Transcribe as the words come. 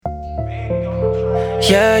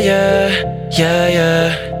Yeah, yeah, yeah,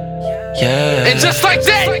 yeah, yeah. And just like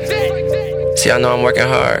that. See, I know I'm working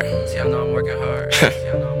hard.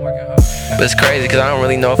 But it's crazy because I don't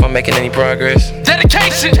really know if I'm making any progress.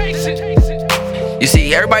 Dedication. You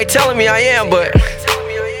see, everybody telling me I am, but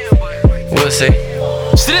we'll see.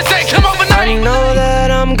 So this ain't come overnight. I know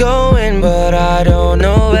that I'm going, but I don't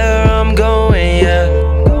know where I'm going, yeah.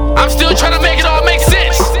 I'm still trying to make it all make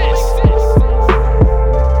sense.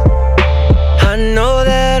 I know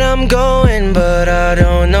that I'm going, but I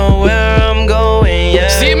don't know where I'm going, yeah.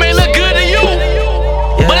 See, it may look good to you,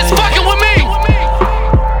 but it's fucking with me.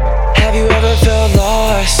 Have you ever felt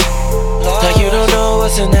lost? Like you don't know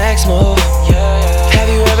what's the next move? Have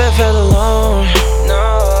you ever felt alone?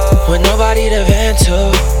 With nobody to vent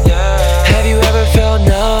to? Have you ever felt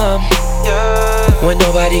numb? When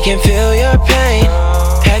nobody can feel your pain?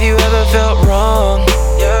 Have you ever felt wrong?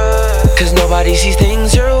 Cause nobody sees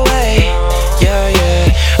things your way. Yeah,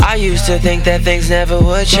 yeah. I used to think that things never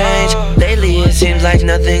would change. Lately it seems like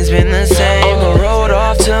nothing's been the same. On the road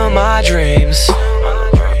off to my dreams.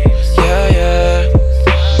 Yeah, yeah.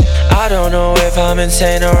 I don't know if I'm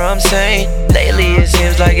insane or I'm sane. Lately it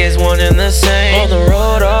seems like it's one and the same. On the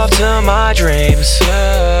road off to my dreams.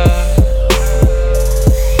 Yeah.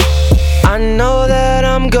 I know that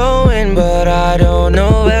I'm going, but I don't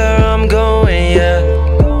know where I'm going, yeah.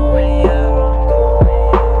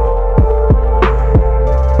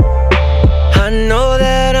 I know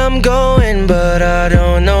that I'm going, but I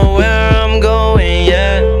don't know where I'm going,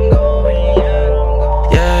 yeah.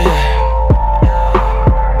 Yeah,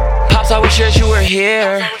 yeah. Pops, I wish that you were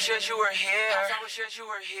here.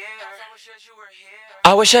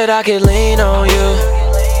 I wish that I could lean on you,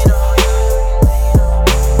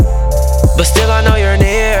 but still I know you're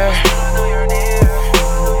near.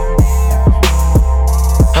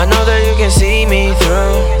 I know that you can see me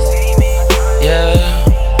through, yeah.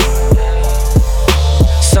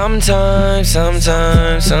 Sometimes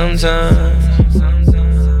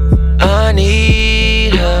I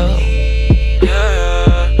need help,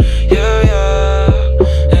 yeah, yeah,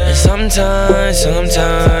 yeah. And sometimes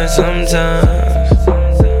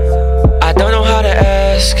I don't know how to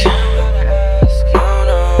ask.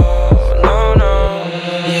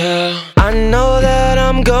 I know that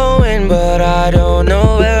I'm going, but I don't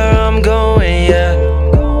know where I'm going, yeah.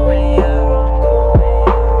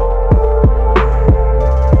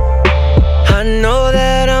 I know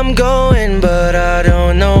that I'm going, but I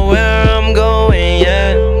don't know where I'm going,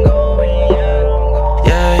 yeah.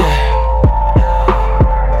 Yeah, yeah.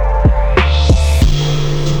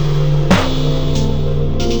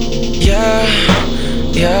 Yeah,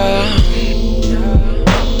 yeah.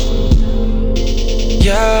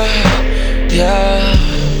 Yeah. Yeah,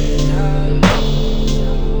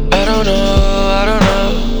 I don't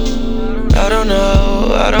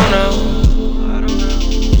know.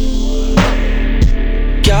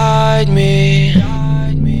 Guide me,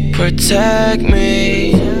 protect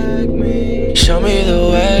me, show me the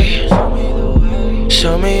way,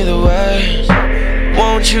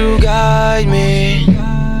 won't you guide me,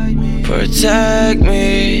 protect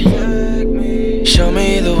me, show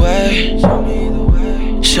me the way.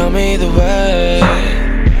 Show me the way.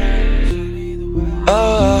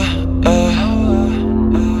 Oh, oh,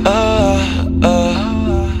 oh, oh, oh,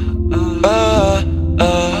 oh,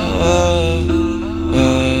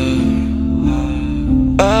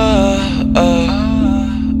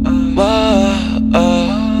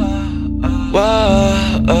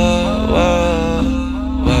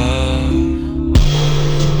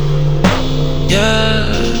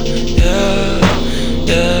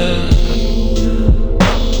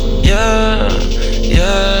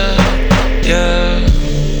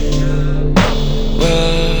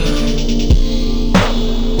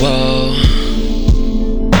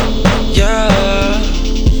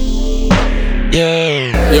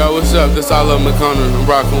 Yo, what's up? This I Love McConnell. I'm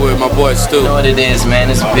rocking with my boy Stewe. You know what it is, man.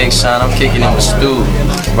 It's Big Sean. I'm kicking it with Stewe.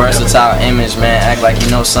 Versatile image, man. Act like you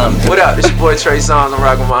know something. What up? It's your boy Trey Songz. I'm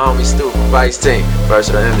rocking with my homie Stewe from Vice Team.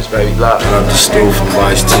 Versatile image, baby. Love. Shout out to Stewe from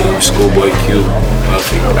Vice Team. Schoolboy Q. Love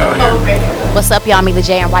people out here. What's up, y'all? I'm Mila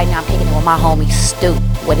J, and right now I'm kicking it with my homie Stewe.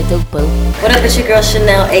 What it do, boo? What up? It's your girl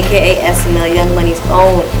Chanel, aka SML, Young Money's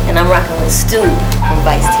own, and I'm rocking with Stewe from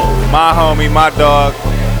Vice Team. My homie, my dog,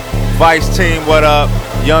 Vice Team. What up?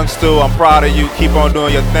 Young Stewe, I'm proud of you. Keep on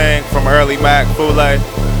doing your thing from early Mac, Fule,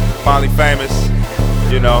 finally famous.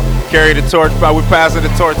 You know, carry the torch. We're passing the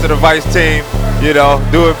torch to the Vice Team. You know,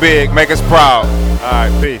 do it big, make us proud. All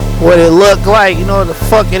right, peace. What it look like, you know what the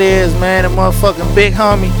fuck it is, man. The motherfucking big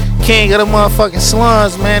homie. king of the motherfucking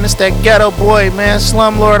slums, man. It's that ghetto boy, man.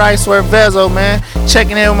 Slumlord Icewear Vezo, man.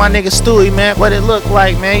 Checking in with my nigga Stewe, man. What it look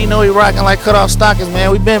like, man. You know he rocking like cut off stockings,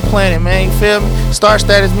 man. We been playing it, man. You feel me? Star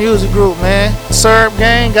Status Music Group, man. Serb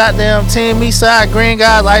Gang, goddamn Team Eastside, Green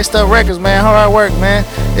Guys, Iced Up Records, man. Hard work, man.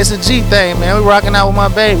 It's a G thing, man. We rocking out with my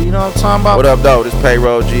baby. You know what I'm talking about? What up, though? This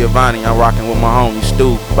Payroll Giovanni. I'm rocking with my homie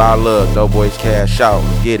Stewe. By love, Doughboys Cash Out.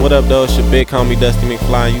 Let's get it. What up, though? It's your big homie Dusty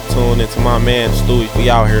McFly. You tuned into my man Stewe. We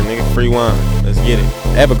out here, nigga. Free wine. Let's get it.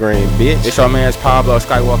 Evergreen, bitch. It's your man's Pablo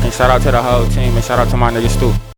Skywalking. Shout out to the whole team and shout out to my nigga Stewe.